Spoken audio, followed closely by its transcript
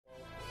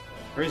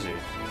Where is he? Oh,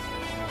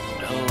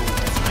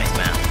 that's a nice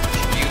man. You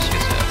should use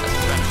yourself as a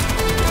friend.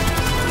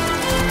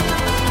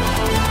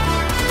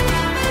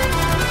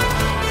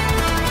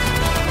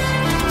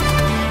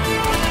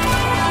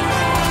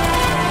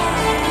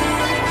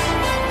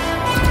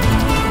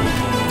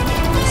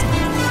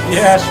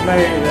 Yes,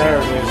 mate, there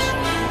it is.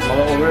 My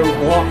little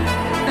roadblock.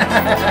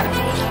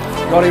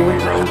 Got him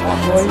with roadblock,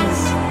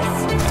 boys.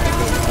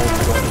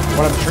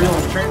 One of the tree,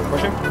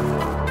 push him.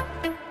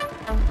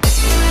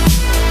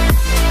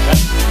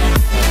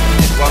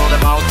 There's one on the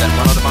mountain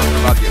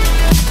above you.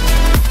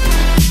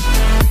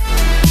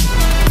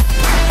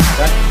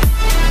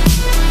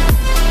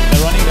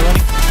 They're running.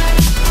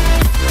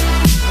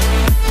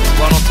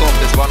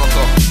 There's one on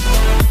top.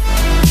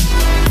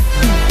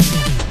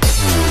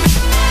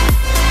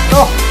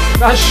 Oh,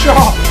 that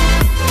shot!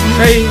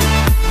 Mate!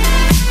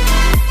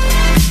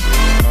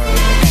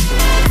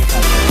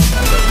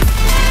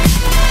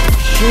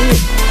 Shit!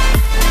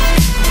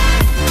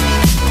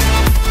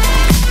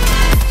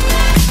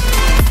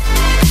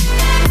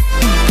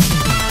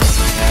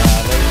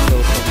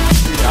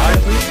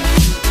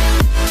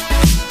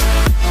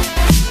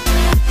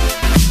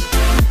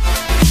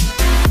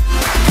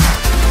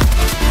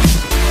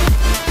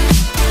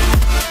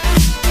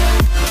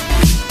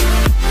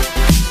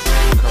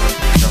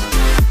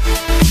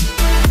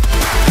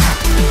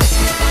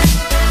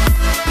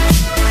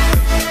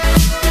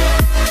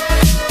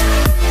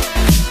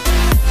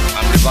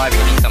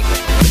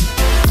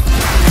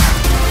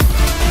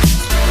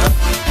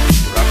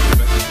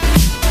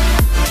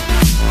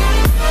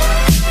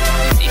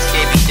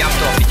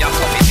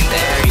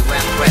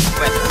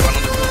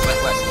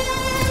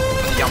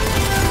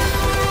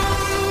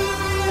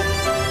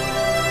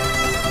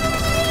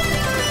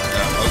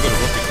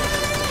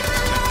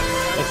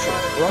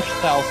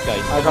 South, guys.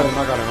 I got him,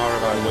 I'll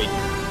revive him.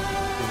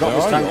 We've got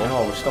this tank,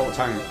 no, we've stole the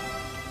tank.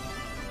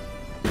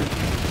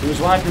 He was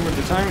wiping with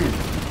the tank.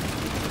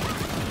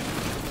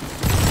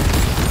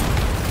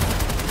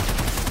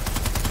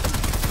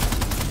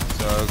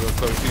 So I've got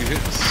quite a few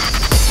hits.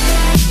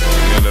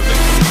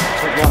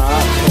 Took one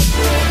out,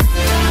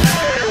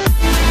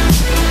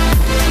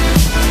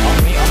 On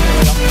me.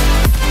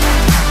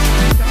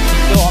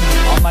 Still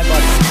on my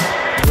body.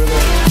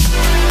 Really.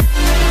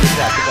 Good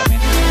job,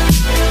 man.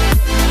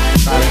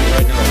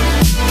 right now.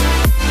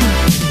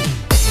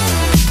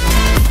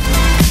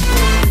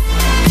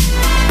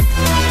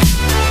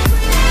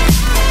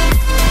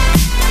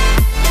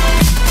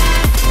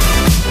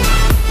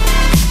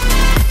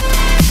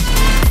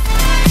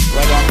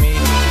 Right on me,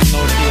 no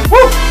shield.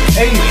 Woo!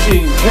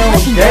 18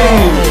 kills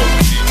game!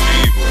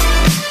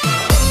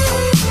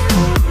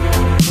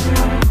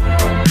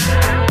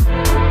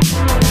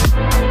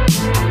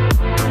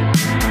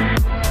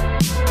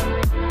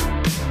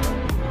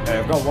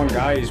 I've got one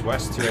guy, he's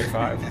west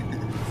 285.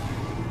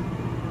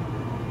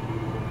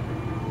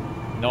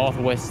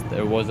 Northwest,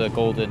 there was a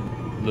golden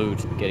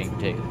loot getting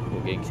taken.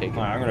 Alright,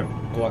 I'm gonna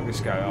block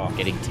this guy off.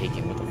 Getting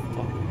taken, what the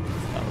fuck?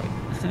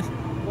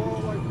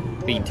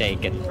 Alright. Being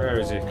taken. Where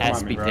is he? Has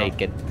to be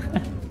taken.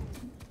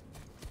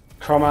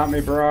 Come at me,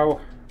 bro.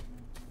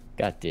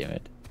 God damn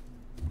it.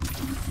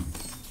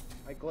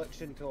 I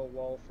glitched into a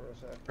wall for a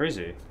sec. Where is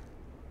he?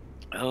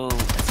 Oh,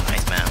 that's a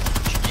nice man.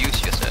 You should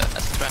use yourself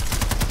as a friend.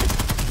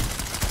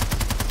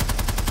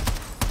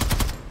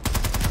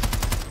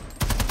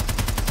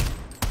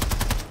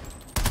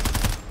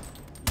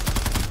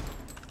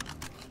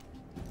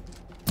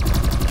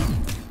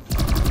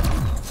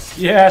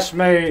 Yes,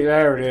 mate,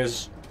 there it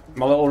is.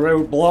 My little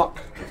roadblock.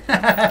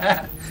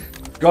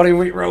 Got him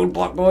with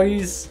roadblock,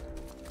 boys.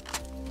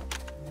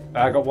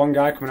 I got one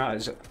guy coming out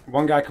his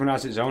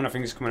own. I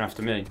think he's coming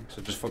after me.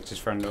 So just fucked his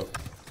friend up.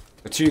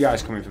 The two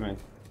guys coming for me.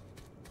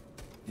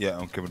 Yeah,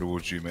 I'm coming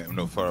towards you, mate. I'm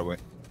not far away.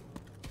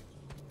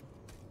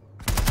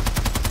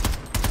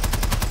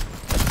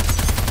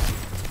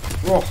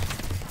 Whoa.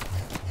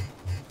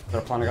 I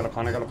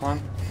got a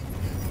plan.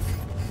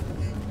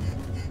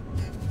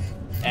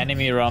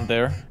 Enemy around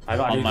there.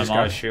 I need this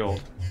guy's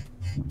shield.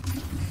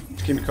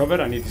 Just keep me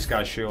covered, I need this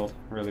guy's shield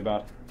really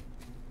bad.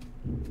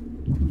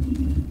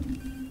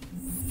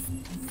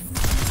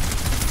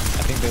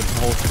 I think there's a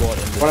whole squad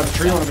in this. One of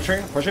the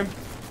tree, push him.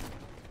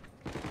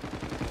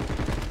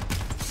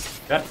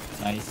 Dead.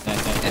 Nice.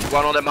 There's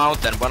one on the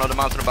mountain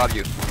above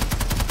you.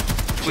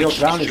 Shield's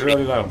down, he's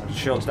really low.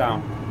 Shield's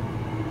down.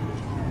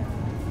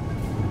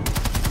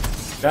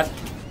 Dead.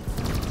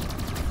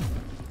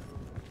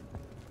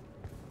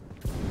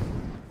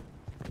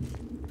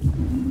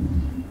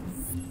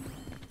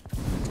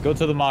 Go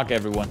to the mark,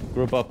 everyone.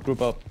 Group up. I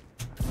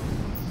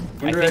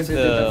think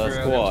the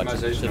squad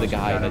to the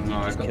guy that you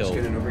just killed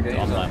is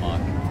on my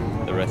mark.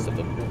 The rest of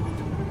them.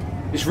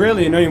 It's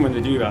really annoying when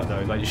they do that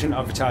though. Like you shouldn't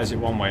advertise it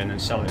one way and then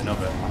sell it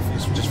another.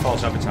 It's just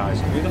false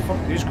advertising. Who the fuck?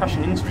 Who's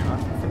crashing into me, man?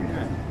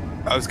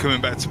 I was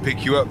coming back to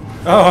pick you up.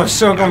 Oh, I was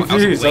so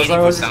confused. I was like,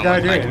 what's this guy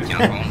doing?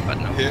 But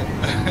no. Yeah.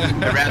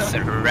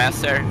 Harasser,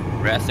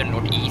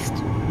 northeast,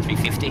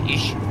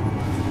 350-ish.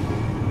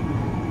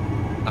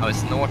 Now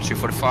it's north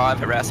 345,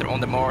 Harasser on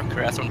the mark,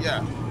 Harasser on...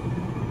 Yeah.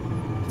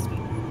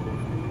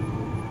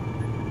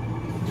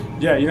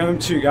 Yeah, you know them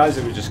two guys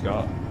that we just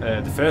got?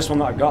 The first one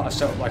that I got, I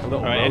set up like a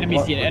little Alright,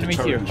 enemies here, enemies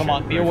here. Come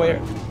on, be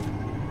aware.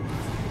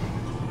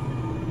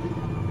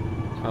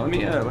 Oh, let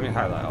me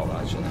highlight all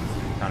that actually.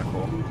 Kind of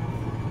cool.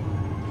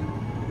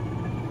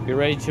 Be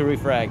ready to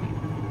refrag.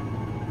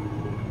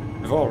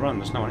 They've all run,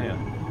 there's no one here.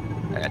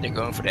 They're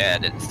going for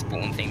the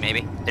spawn thing,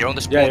 maybe. They're on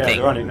the spawn Yeah, thing.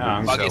 they're on it now.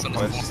 I'm Buggy's on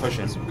the spawn.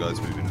 pushing. Some guys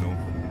moving north.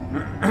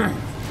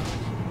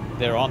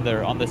 They're on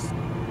this.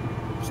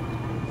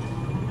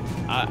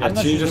 I'm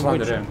not you sure just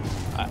landed which. in.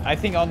 I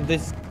think on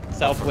this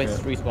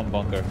southwest respawn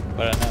bunker,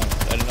 but I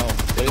don't know.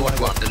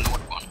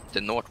 The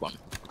north one.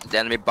 The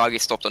enemy buggy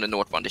stopped on the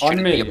north one. There On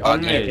shouldn't me, be a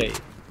on buggy. me. Okay.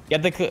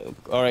 Get the.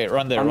 Alright,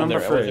 run there, On run there.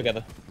 number All 3.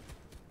 together.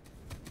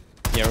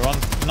 Yeah, run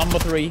number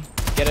 3. Get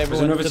There's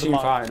everyone another to the team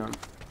mark. fighting them.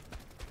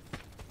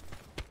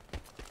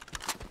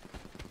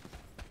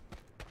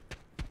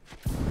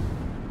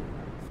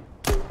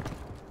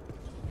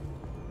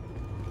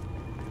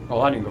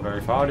 Well, I didn't go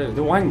very far, did I?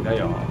 The wank they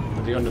are,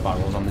 with the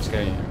underbarrels on this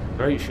game.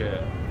 Great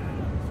shit.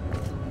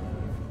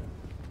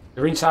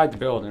 They're inside the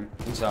building.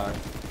 Inside.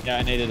 Yeah,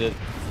 I needed it.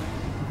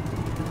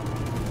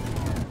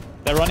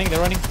 They're running.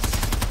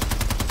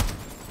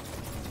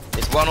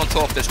 There's one on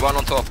top,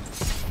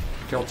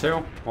 Kill 2.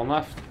 1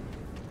 left.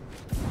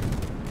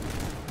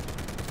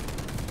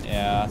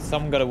 Yeah,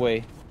 some got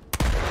away.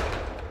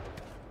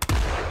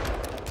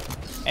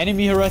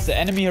 Enemy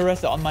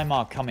harasser on my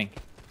mark coming.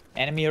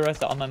 Enemy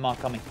harasser on my mark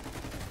coming.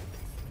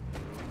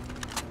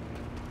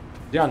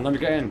 Jan, let me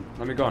get in.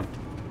 Let me go on.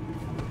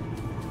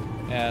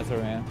 Yeah, that's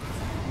alright.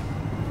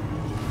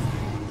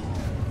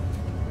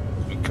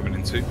 I'm coming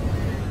in too.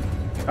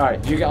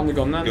 Alright, you get on the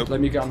gun then. Yep.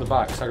 Let me get on the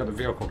back, so I got the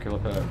vehicle killer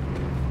perk.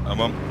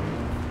 I'm on.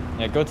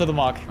 Yeah, go to the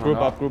mark. Group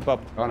no. up.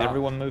 Oh, no.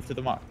 Everyone move to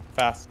the mark.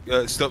 Fast.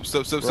 Stop.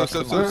 Sorry, I've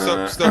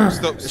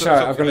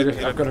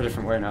got a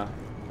different way now.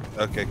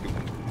 Okay, good.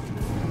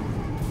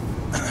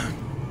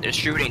 They're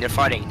shooting, they're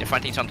fighting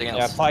something else.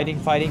 Yeah, fighting.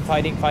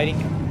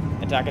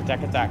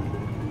 Attack.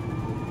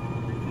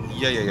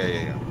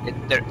 Yeah.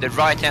 The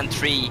right hand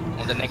tree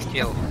on the next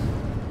hill.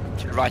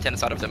 To the right hand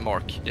side of the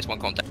mark. There's one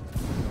contact.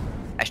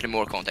 Actually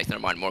more contact,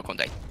 never mind, more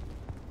contact.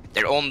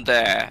 They're on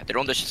the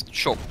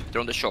shop.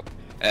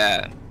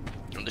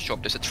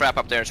 There's a trap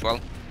up there as well.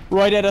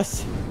 Right at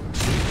us.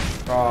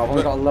 Oh, I've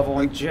only got a level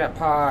 1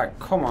 jetpack.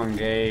 Come on,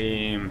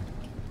 game.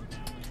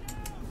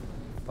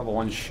 Level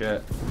 1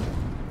 shit.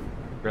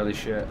 Really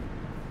shit.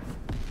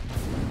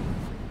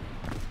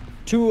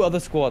 Two other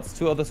squads.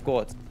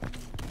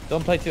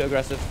 Don't play too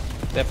aggressive.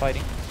 They're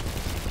fighting.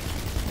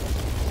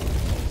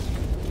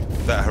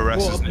 That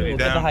harasser's Whoa, nearly get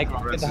down. the high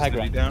ground, get the high Harasser's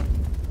nearly ground. down.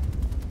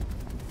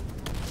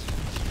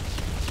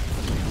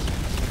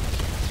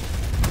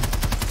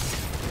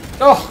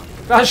 Oh,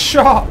 that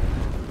shot!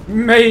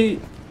 Mate!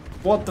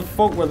 What the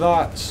fuck was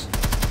that?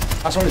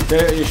 That's one of the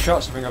dirtiest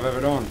shots I think I've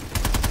ever done.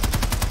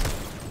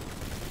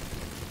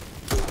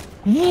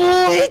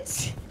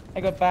 What?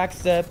 I got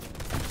backstep.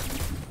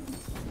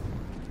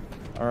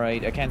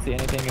 Alright, I can't see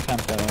anything if I'm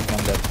dead.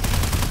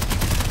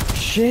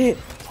 Shit!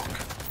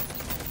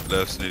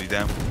 Left's nearly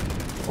down.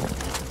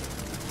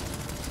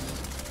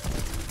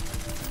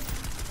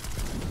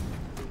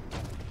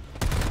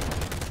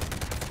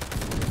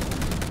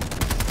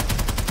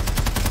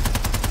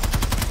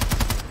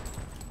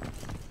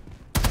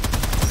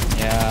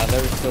 Yeah,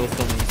 there's still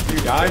some.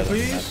 You die,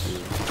 please?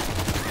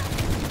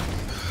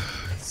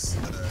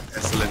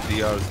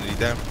 SLNDR is nearly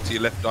down. To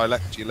your left,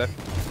 Dilac, to your left.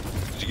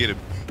 Did you get him?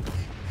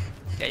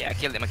 Yeah, I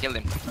killed him.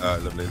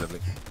 Lovely.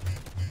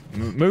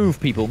 Move,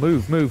 people,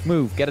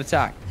 move. Get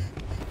attacked.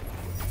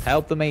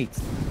 Help the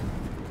mates.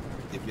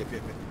 Yep.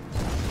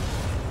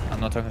 I'm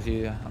not talking to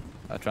you.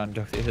 I'm trying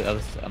to talk to you.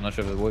 I'm not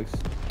sure if it works.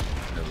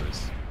 No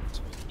worries.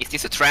 Is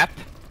this a trap?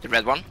 The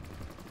red one? Is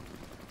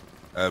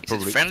it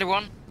Probably. a friendly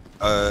one?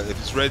 If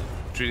it's red,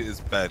 treat it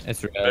as bad.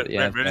 It's red,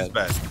 yeah. Red is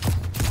bad.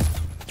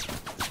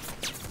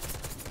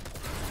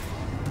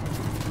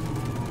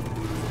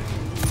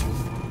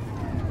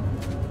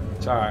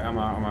 It's alright, I'm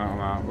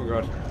out.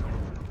 We're good.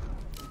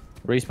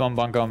 Respawn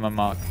bunker on my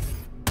mark.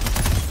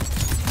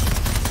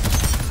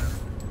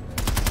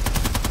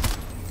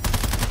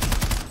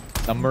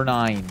 Number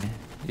 9.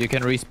 You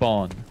can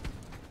respawn.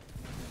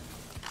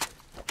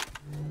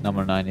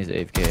 Number 9 is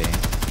AFK.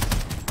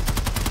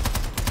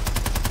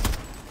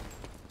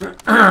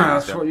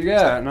 That's what you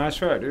get. Nice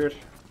work, dude.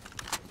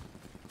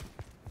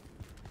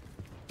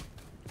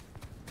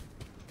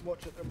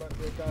 Watch it, there might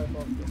be a guy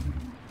above you.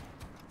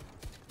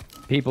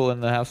 People in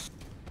the house.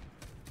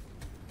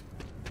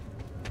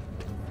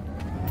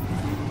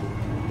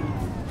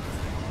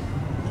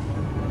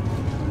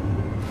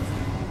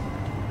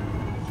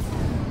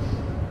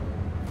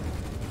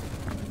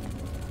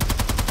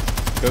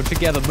 Go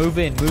together, move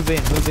in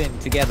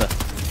together.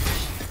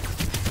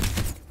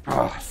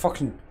 Oh,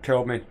 fucking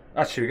killed me.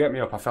 Actually, get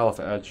me up. I fell off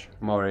the edge.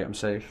 I'm alright, I'm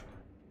safe.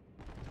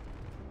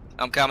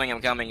 I'm coming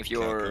if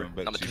you're coming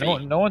back number to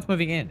 3. No one's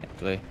moving in,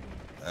 actually.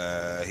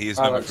 He is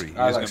number 3.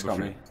 Alex got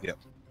me. Yep.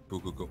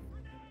 Cool. Come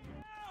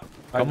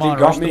They on, got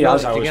rush me the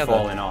as building I was together.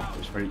 falling off. It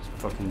was pretty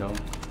fucking dumb.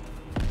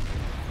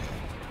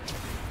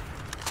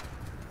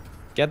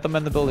 Get them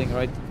in the building,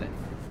 right?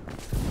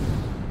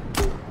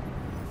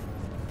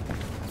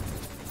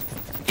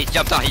 He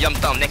jumped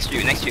down next to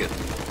you, next to you.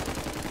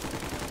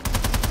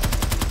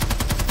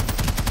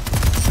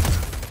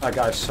 That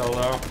guy's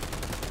solo.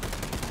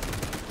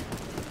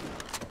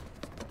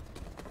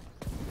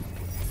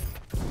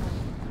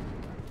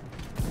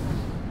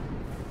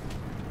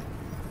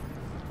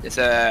 There's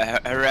a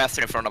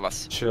harasser in front of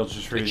us. Shields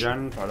just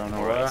regen, I don't know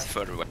Or where. it's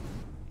further away.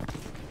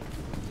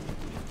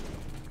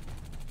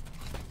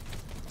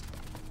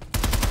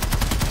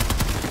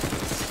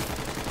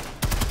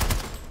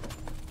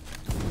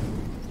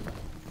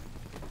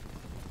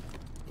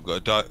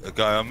 We've got a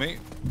guy on me.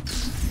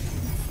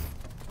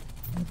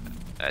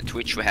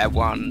 Twitch, we have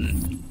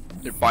one.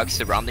 There are bikes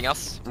surrounding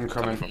us. I'm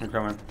coming, I'm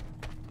coming.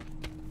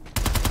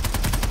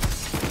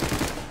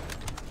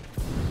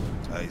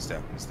 He's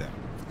down, he's down.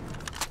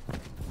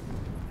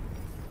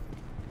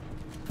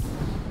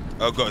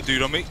 Oh, got a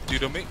dude on me,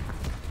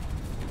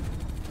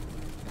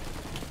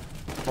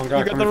 One guy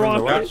You got coming the from the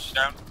wrong west.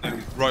 Down,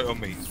 right on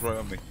me, he's right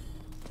on me.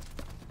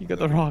 You got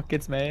the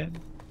rockets, man.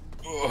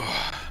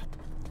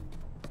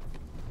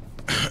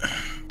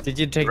 Did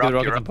you take the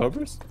rockets on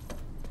purpose?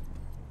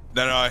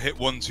 No, I hit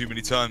one too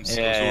many times.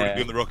 I was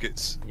already on the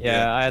rockets.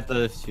 Yeah, I had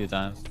those a few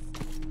times.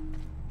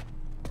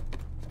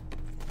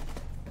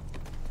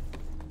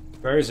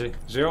 Where is he?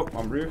 Is he up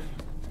on roof?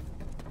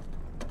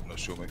 I'm not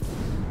sure, mate.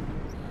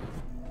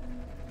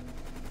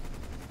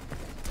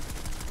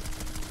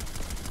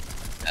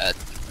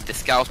 The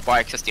scout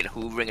bikes are still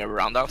hovering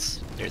around us.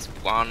 There's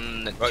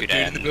one Right, to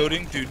dude in the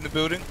building,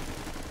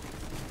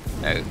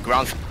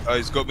 ground. Oh,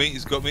 he's got me.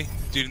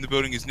 Dude in the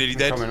building is nearly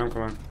dead. I'm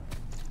coming.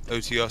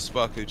 OTR,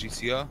 Sparko,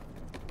 GTR.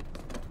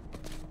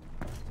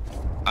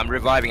 I'm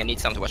reviving, I need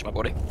someone to watch my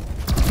body.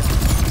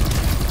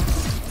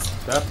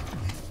 Dead.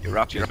 You're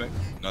up, Cheers, mate.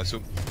 Nice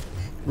one.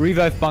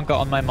 Revive bunker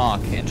on my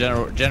mark in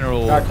general.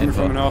 Guy coming info.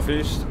 from the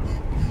northeast.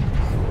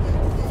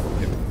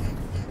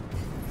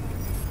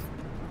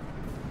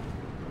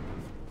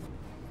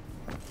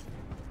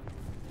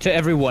 To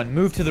everyone,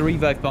 move to the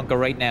revive bunker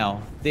right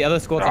now. The other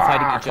squads are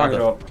fighting each climb it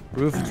other. up.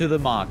 Move to the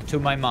mark, to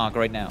my mark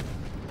right now.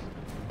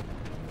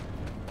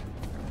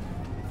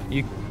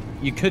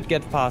 You could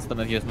get past them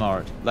if you're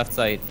smart. Left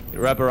side,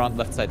 wrap around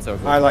left side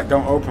circle. I like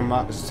don't open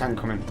that. There's a tank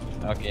coming.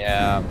 Okay,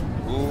 yeah.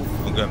 Ooh,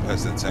 I'm going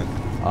past that tank.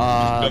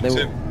 They Jumps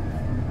will.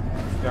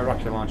 in. Yeah,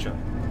 rocket launcher.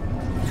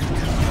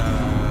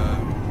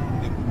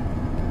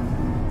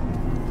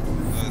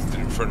 That's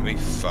in front of me.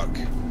 Fuck.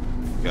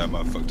 Yeah, I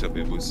might have fucked up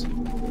here, boys.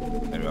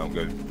 Anyway, I'm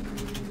going.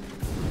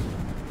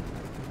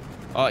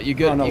 Oh, you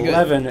good? On You good?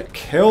 11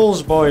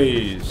 kills,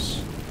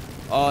 boys.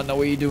 Oh, no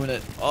way you doing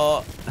it.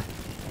 Oh,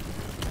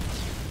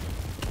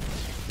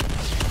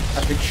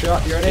 Epic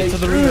shot. You're at get 8. to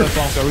the revive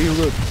bunker.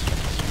 Regroup.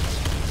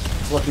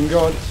 It's looking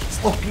good.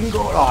 It's looking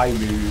good. I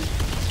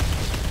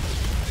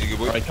move. There you go,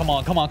 boy. All right, come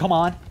on, come on, come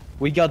on.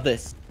 We got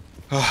this.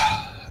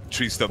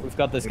 Tree stump. We've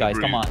got this, guys.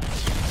 Come on.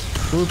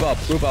 Group up,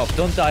 group up.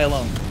 Don't die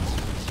alone.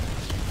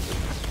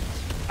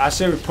 I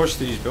say we push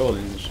these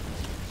buildings.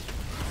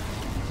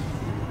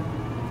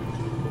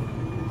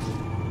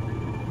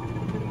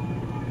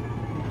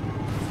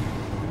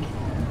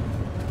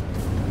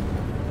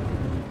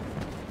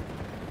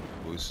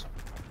 Boys,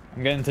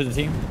 I'm getting to the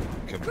team.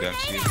 coming down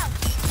to you.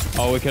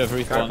 Oh, we could have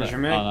respawned push it.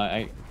 him Oh,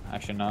 in. no,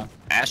 actually not.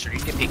 Asher, you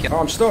can peek it. Oh,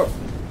 I'm stuck.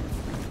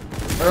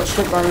 I got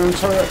stuck by my own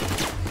turret.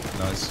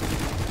 Nice.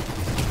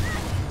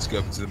 Let's go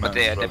up to the But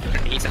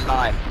mountain. he's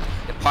alive.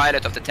 The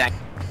pilot of the tank.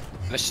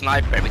 The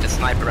sniper with a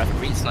sniper rifle,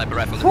 green sniper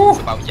rifle on the roof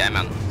about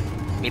man.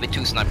 Maybe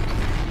 2 snipers.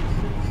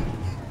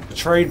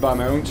 Betrayed by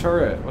my own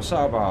turret. What's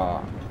that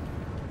about?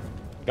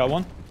 Got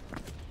one?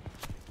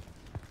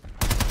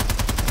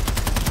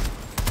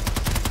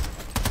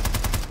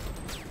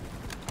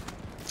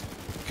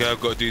 Okay, I've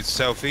got a dude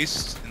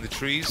southeast in the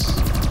trees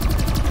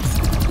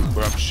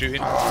where I'm shooting.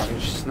 Oh,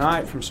 he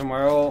sniped from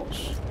somewhere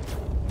else.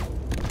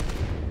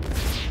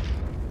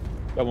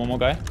 Got one more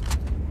guy.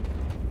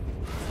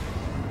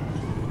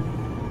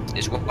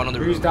 There's one on the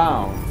Who's roof.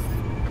 down?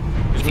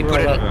 If you Who's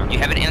put it, 11? you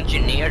have an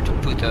engineer to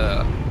put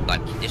a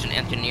like. There's an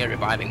engineer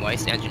reviving. Why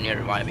is the engineer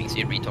reviving? Is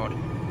he a retard?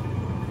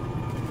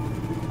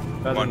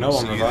 Better Might than not no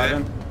one see you there.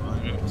 reviving.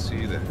 Might not see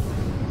you there.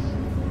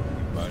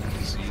 Might not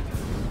see you.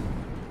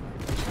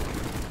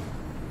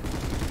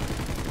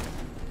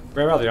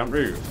 Where are they? On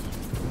roof?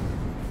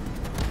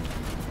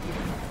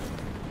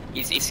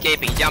 He's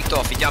escaping. He jumped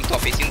off. He's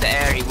in the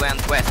air. He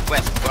went west.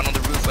 One on the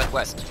roof went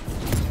west.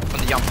 From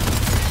the jump.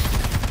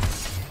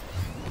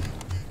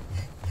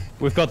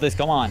 We've got this.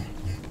 Come on.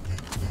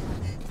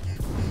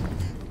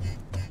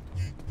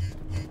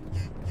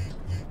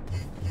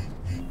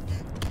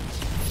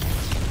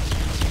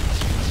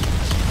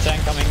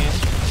 Tank coming in.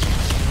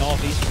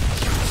 Northeast.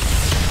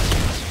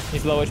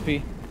 He's low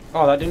HP.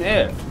 Oh, that didn't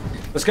hit.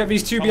 Let's get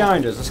these two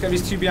behind us. Let's get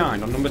these two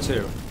behind on number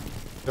 2.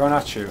 They're on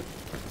at you.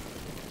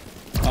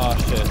 Oh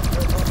shit.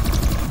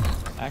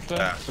 Actually,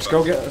 Let's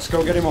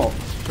go get him up.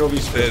 Kill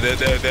these. They're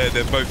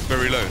both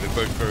very low. Literally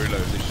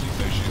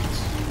no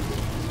shields.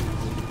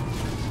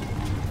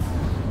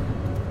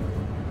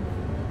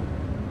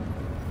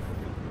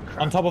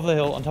 On top of the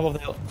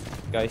hill,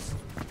 guys.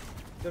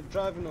 They're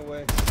driving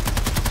away.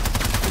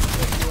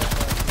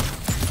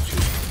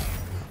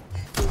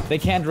 They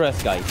can't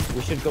rest, guys.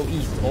 We should go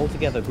east all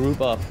together. Group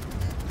up.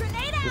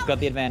 We've got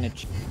the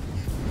advantage.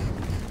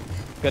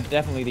 We've got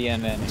definitely the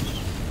advantage.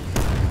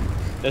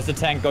 There's a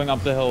tank going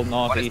up the hill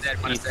northeast.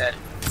 One is dead.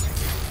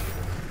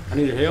 I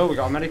need a heal. We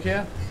got a medic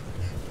here.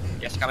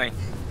 Yes, coming.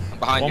 I'm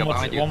behind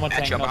you. One more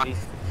tank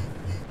northeast.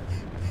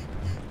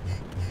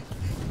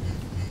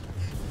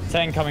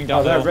 Tank coming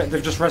down. Oh,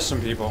 they've just rested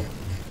some people.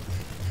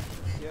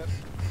 Yep.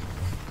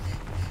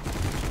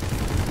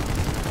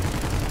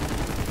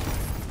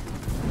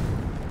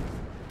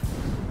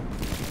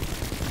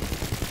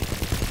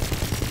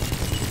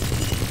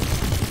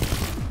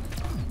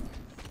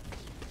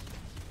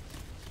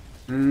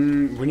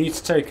 We need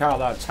to take out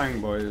that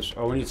tank, boys.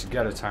 Oh, we need to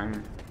get a tank.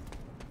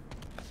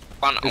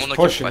 He's He's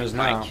pushing us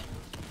now.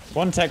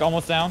 One tech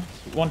almost down.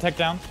 One tech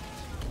down.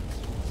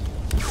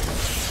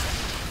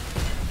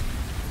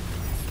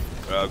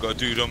 I got a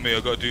dude on me.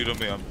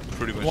 I'm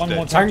pretty much One dead.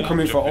 more Tank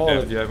coming for Jumping all down.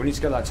 of you. We need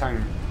to get that tank.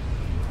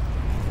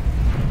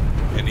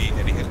 Any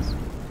hits?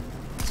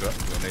 So,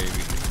 got an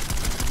AV.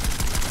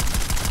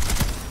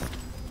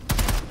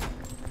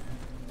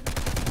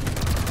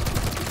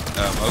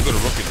 I've got a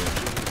rocket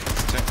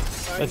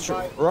launcher. Let's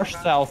rush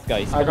south,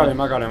 guys. I got him.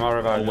 I'll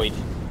revive Oh, him. wait.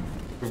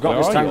 We've got Where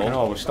this are tank you? and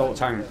all. We've stole the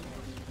tank.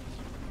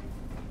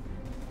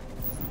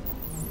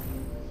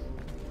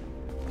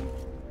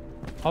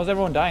 How's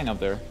everyone dying up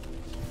there?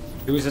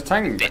 There was a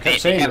tank. I They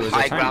kept saying there have was a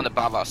high ground tank.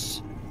 above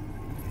us.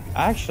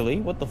 Actually,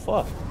 what the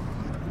fuck?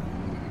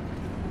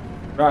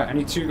 Right, I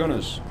need 2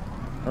 gunners.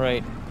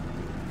 Alright.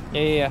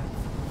 Yeah.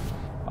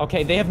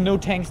 Okay, they have no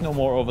tanks no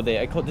more over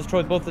there. I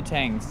destroyed both the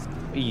tanks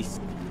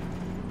east.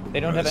 They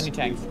don't have any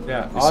tanks.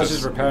 Yeah, It's ours just-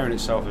 is repairing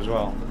itself as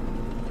well.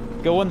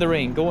 Go in the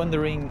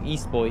ring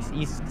east, boys.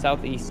 East,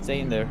 southeast,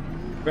 stay in there.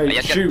 I Wait,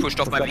 just got shoot. pushed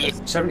off my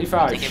vehicle.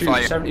 75, Taking shoot.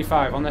 fire.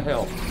 75 on the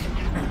hill.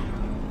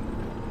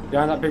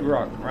 Behind that big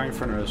rock, right in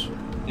front of us.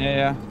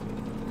 Yeah.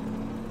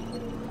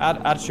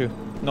 At you.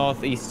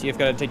 Northeast. You've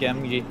got to take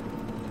MG.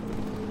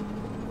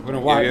 We're gonna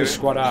wipe Yeah, this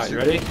squad out. You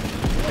ready?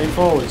 Aim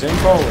forwards. On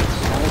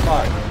the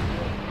back.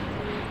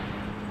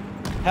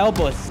 Help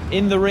us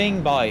in the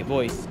ring,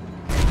 boys.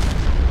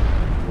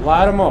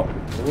 Light them up.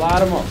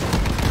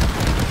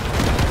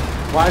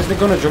 Why is the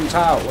gunner jumped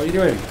out? What are you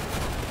doing?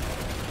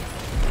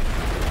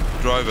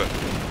 Driver.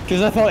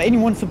 Because I thought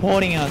anyone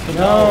supporting us, but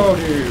No,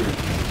 dude.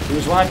 He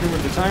was wiping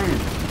with the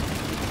tank.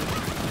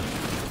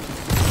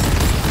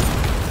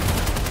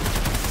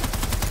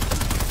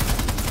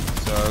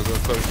 So I've got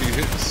quite a few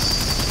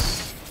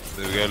hits.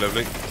 There we go,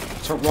 lovely.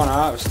 Took 1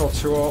 out. Still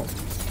 2 up.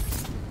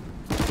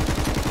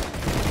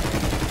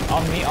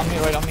 On me,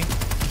 right on me.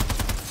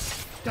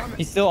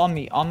 He's still on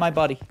me, on my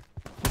body.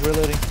 He's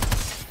reloading.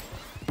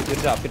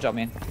 Good job,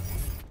 man.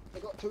 I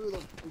got 2 of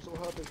them. I'm so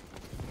happy.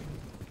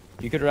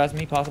 You could res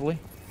me, possibly.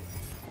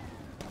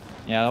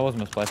 Yeah, that was a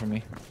misplay from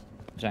me.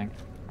 Jank.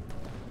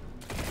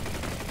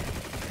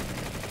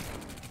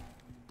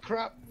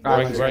 Crap.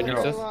 Right, Right, right,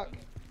 next go. us.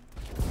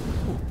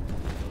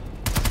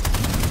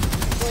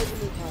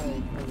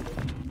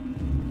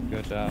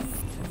 Good job.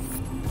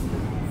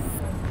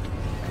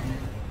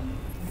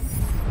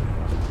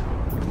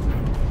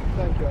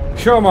 Thank you,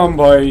 Alex. Come on,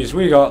 boys.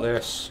 We got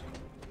this.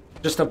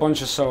 Just a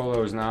bunch of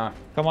solos now.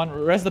 Come on,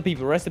 rest the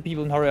people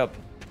and hurry up.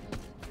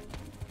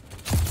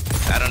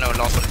 I don't know,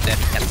 last one is dead.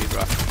 Help me,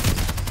 bro.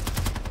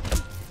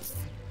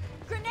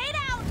 Grenade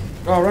out!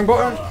 Oh, wrong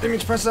button. Didn't mean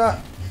to press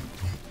that.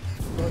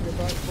 Got your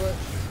back foot.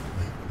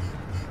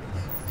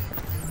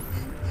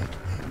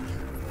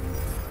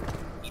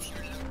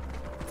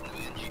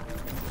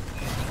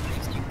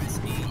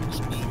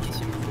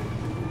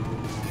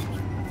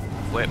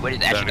 Where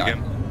did Ash Down go?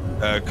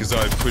 again. Because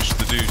I pushed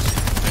the dude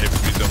and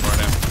everybody's done right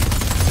now.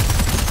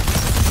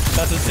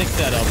 That's a 6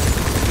 setup.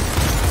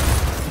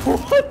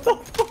 What the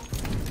fuck?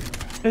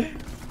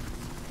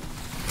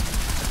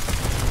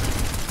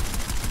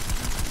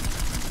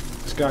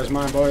 This guy's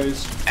mine,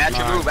 boys. At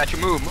your Mine. move, at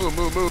your move.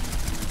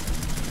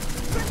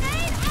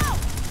 Grenade out!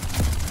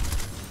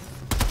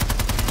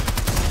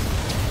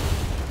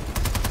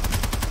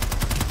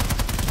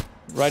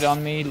 Right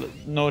on me,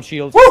 no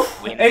shields. Woo!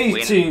 Win,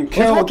 18 win.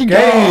 kill Fucking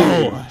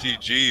game.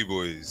 GG,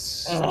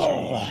 boys.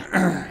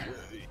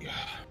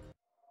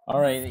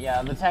 Alright,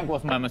 yeah, the tank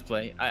was my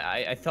misplay.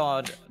 I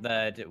thought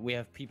that we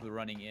have people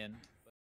running in.